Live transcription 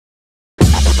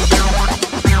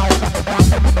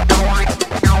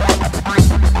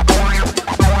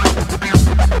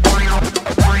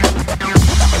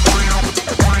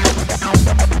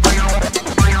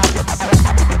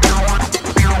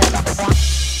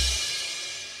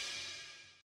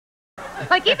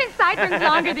Like, even sideburns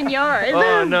longer than yours.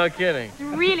 Oh, no kidding. It's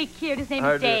really cute. His name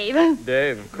is Dave.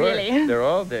 Dave, of course. Really? They're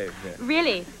all Dave. Yeah.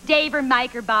 Really? Dave or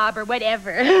Mike or Bob or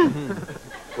whatever.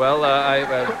 Well,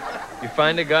 you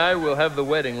find a guy, we'll have the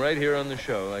wedding right here on the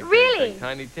show. Really? Like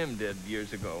Tiny Tim did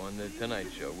years ago on the Tonight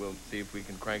Show. We'll see if we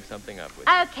can crank something up with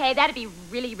Okay, that'd be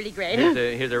really, really great.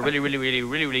 Here's a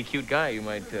really cute guy you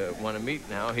might want to meet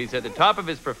now. He's at the top of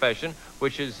his profession,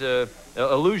 which is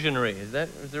illusionary. Is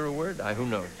there a word? Who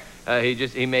knows?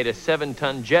 He made a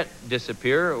 7-ton jet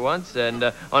disappear once, and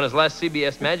on his last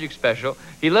CBS Magic special,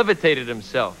 he levitated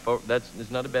himself. Oh,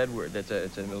 that's not a bad word.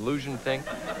 It's an illusion thing.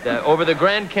 Over the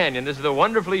Grand Canyon. This is the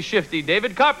wonderfully shifty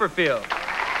David Copperfield.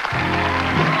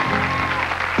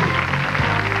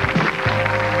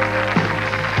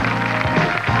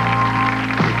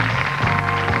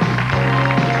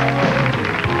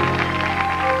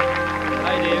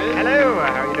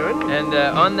 And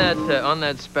on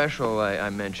that special I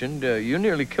mentioned, you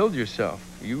nearly killed yourself.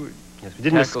 Yes, we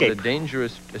didn't escape. Tackled a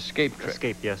dangerous escape trick.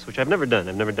 Escape, yes, which I've never done.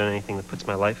 I've never done anything that puts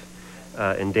my life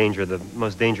in danger. The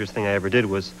most dangerous thing I ever did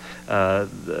was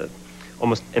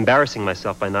almost embarrassing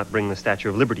myself by not bringing the Statue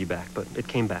of Liberty back, but it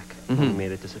came back and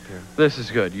made it disappear. This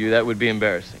is good. That would be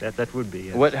embarrassing. That would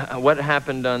be. Yes. What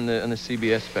happened on the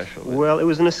CBS special? Well, it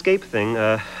was an escape thing.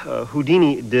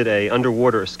 Houdini did a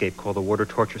underwater escape called the water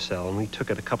torture cell, and we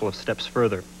took it a couple of steps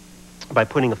further by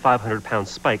putting a 500-pound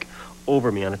spike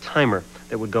over me on a timer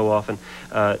that would go off. And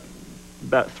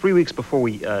about 3 weeks before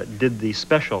we did the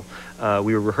special,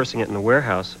 we were rehearsing it in the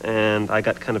warehouse, and I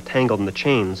got kind of tangled in the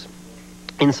chains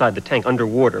inside the tank,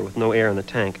 underwater, with no air in the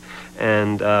tank.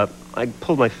 And I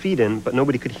pulled my feet in, but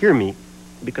nobody could hear me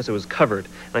because it was covered.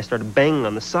 And I started banging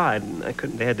on the side, and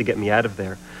they had to get me out of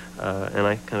there. And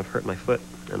I kind of hurt my foot,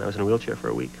 and I was in a wheelchair for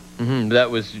a week.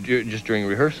 That was just during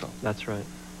rehearsal? That's right.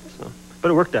 But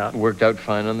it worked out. It worked out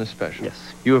fine on the special.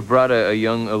 Yes. You have brought a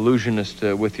young illusionist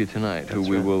with you tonight, who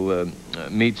we will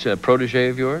meet, a protege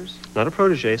of yours? Not a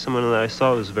protege, someone that I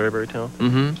saw was very, very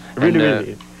talented.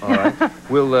 Really. All right.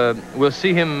 We'll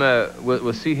see him.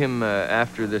 We'll see him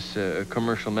after this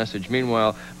commercial message.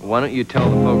 Meanwhile, why don't you tell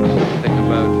the folks something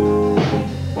about?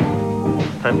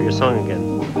 Time for your song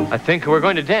again. I think we're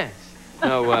going to dance.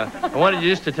 No, I wanted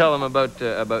you just to tell them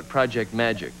about Project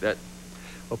Magic.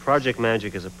 Well, Project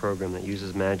Magic is a program that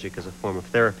uses magic as a form of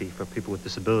therapy for people with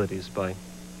disabilities by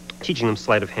teaching them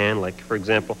sleight of hand. Like, for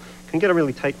example, can you get a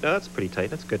really tight... Oh, that's pretty tight.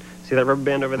 That's good. See that rubber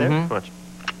band over there? Watch.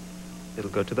 It'll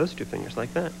go to those two fingers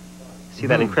like that. See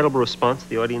that incredible response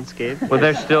the audience gave? Well,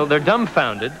 they're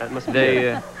dumbfounded. That must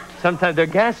be sometimes they're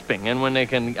gasping, and when they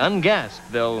can ungasp,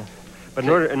 they'll... But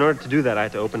in order to do that, I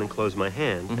had to open and close my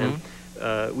hand. And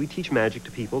we teach magic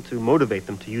to people to motivate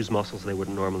them to use muscles they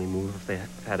wouldn't normally move if they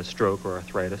had a stroke or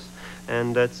arthritis.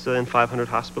 And that's in 500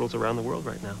 hospitals around the world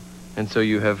right now. And so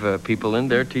you have people in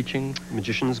there teaching?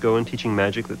 Magicians go in teaching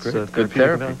magic. That's good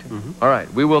therapy. All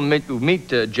right. We will meet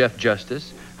Jeff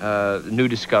Justice, new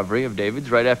discovery of David's,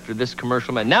 right after this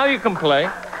commercial. Now you can play,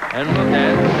 and we'll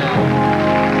dance.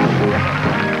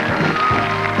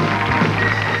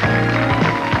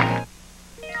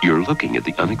 You're looking at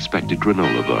the unexpected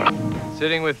granola bar.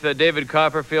 Sitting with David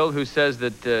Copperfield, who says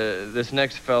that this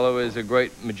next fellow is a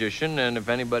great magician, and if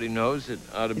anybody knows, it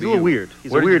ought to be He's a little weird.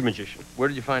 He's a weird magician. Where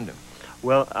did you find him?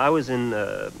 Well, I was in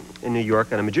New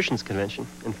York at a magician's convention,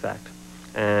 in fact,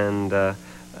 and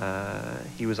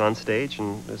he was on stage,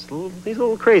 and he's a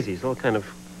little crazy. He's a little kind of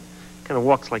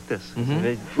walks like this. He's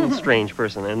a little strange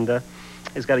person, and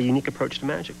he's got a unique approach to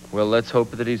magic. Well, let's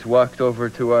hope that he's walked over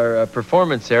to our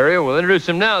performance area. We'll introduce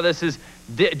him now. This is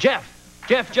Jeff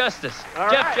Justice. All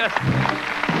Jeff right. Justice.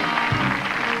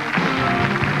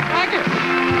 Thank you.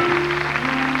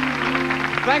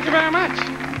 Thank you very much.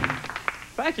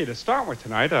 Thank you. To start with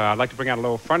tonight, I'd like to bring out a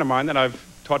little friend of mine that I've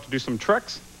taught to do some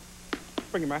tricks.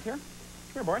 Bring him out here. Come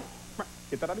here, boy. Come on.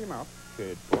 Get that out of your mouth.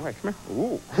 Good boy. Come here.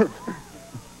 Ooh.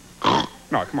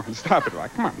 No, come on. Stop it,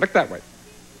 Rocky. Come on. Look that way.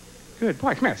 Good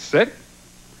boy. Come here. Sit.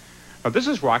 Now, this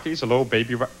is Rocky. He's a little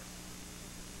baby.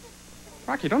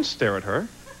 Rocky, don't stare at her.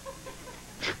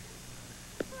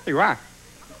 Hey, Rock.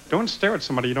 Don't stare at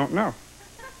somebody you don't know.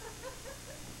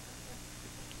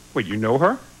 Wait, you know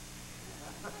her?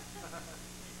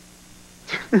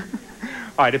 All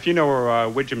right, if you know her,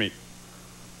 where'd you meet?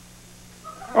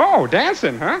 Oh,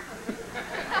 dancing, huh?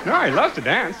 No, he loves to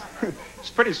dance.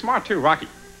 He's pretty smart, too. Rocky,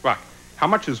 how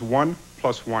much is 1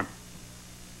 plus 1?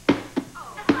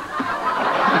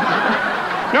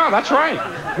 No, that's right.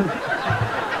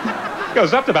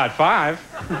 Goes up to about 5.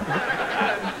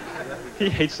 He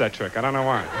hates that trick. I don't know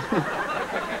why.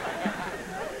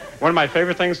 One of my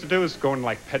favorite things to do is go in,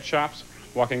 like, pet shops.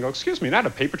 Walk in and go, excuse me, not a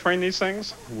paper train, these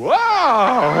things? Whoa!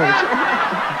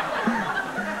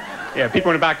 Yeah,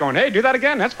 people in the back going, hey, do that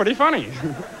again. That's pretty funny.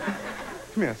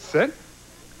 Come here, sit.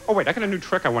 Oh, wait, I got a new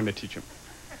trick I wanted to teach him.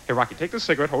 Here, Rocky, take the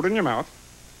cigarette, hold it in your mouth.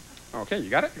 Okay, you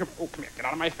got it? Oh, come here, get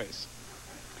out of my face.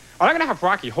 I'm going to have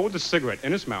Rocky hold the cigarette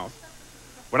in his mouth.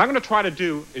 What I'm going to try to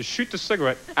do is shoot the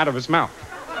cigarette out of his mouth.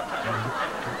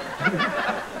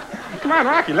 Come on,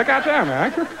 Rocky, look out there,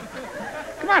 man.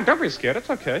 Come on, don't be scared. It's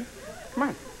okay. Come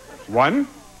on. 1,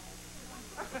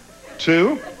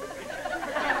 2,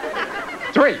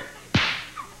 3.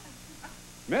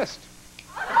 Missed.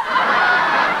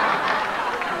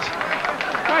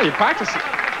 Oh, you practice it.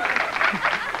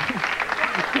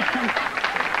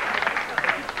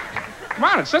 Come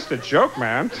on, it's just a joke,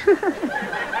 man.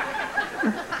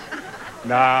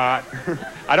 Nah,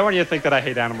 I don't want you to think that I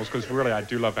hate animals, because really I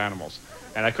do love animals.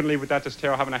 And I couldn't leave without this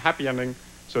tale having a happy ending.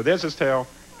 So there's his tale.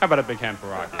 How about a big hand for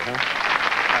Rocky, huh?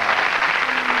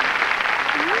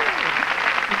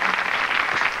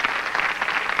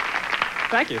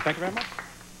 Thank you very much.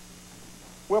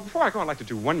 Well, before I go, I'd like to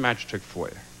do one magic trick for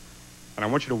you. And I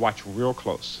want you to watch real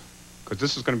close, because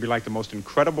this is going to be like the most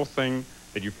incredible thing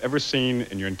that you've ever seen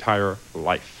in your entire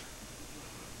life.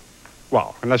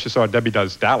 Well, unless you saw Debbie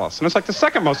Does Dallas, and it's like the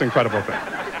second most incredible thing.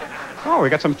 Oh, we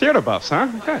got some theater buffs, huh?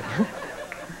 Okay. All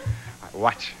right,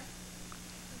 watch.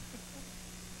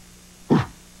 All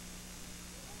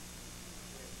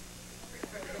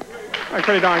right,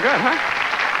 pretty darn good, huh?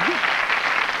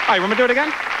 All right, you want me to do it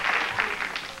again?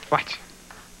 Watch.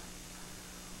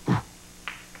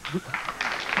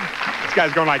 This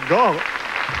guy's going like, go. Well,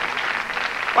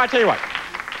 I tell you what.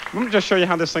 Let me just show you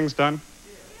how this thing's done.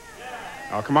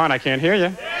 Oh, come on, I can't hear you.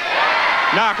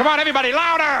 No, come on, everybody,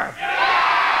 louder!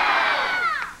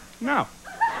 No.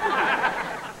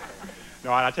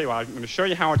 No, I'll tell you what, I'm going to show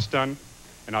you how it's done,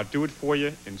 and I'll do it for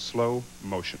you in slow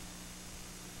motion.